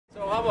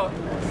How about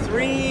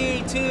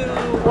 3, 2,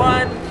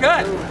 1,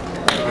 cut?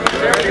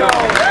 There we go.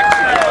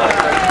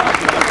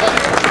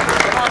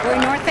 We're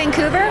in North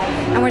Vancouver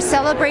and we're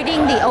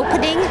celebrating the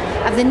opening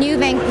of the new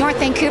North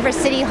Vancouver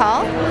City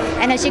Hall.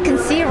 And as you can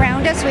see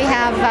around us, we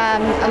have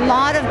a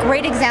lot of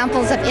great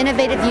examples of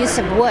innovative use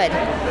of wood.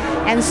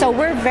 And so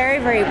we're very,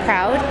 very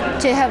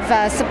proud to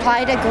have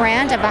supplied a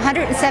grant of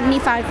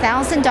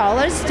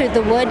 $175,000 through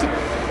the Wood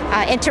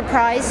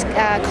Enterprise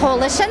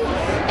Coalition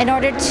in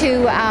order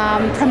to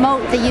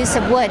promote the use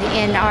of wood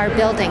in our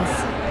buildings.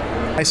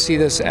 I see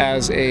this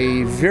as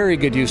a very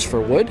good use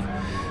for wood.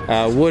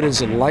 Wood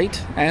is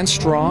light and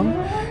strong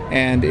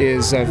and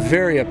is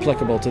very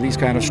applicable to these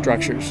kind of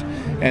structures.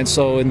 And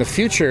so in the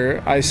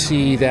future, I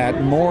see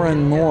that more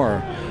and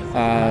more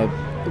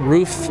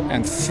roof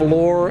and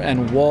floor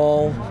and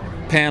wall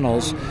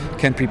panels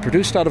can be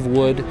produced out of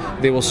wood.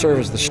 They will serve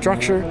as the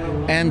structure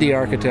and the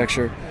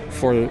architecture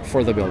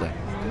for the building.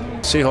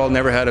 City Hall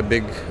never had a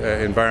big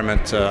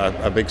environment,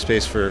 a big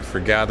space for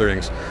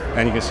gatherings,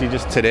 and you can see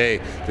just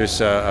today there's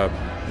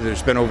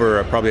been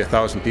over probably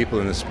 1,000 people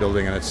in this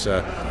building, and it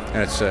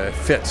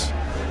fits,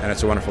 and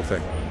it's a wonderful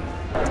thing.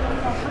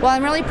 Well,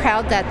 I'm really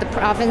proud that the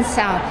province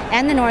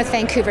and the North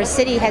Vancouver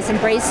City has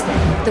embraced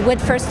the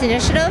Wood First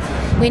initiative.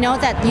 We know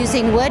that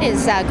using wood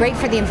is great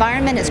for the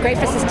environment, it's great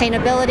for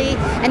sustainability,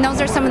 and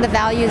those are some of the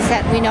values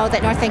that we know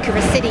that North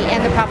Vancouver City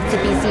and the province of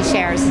BC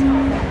shares.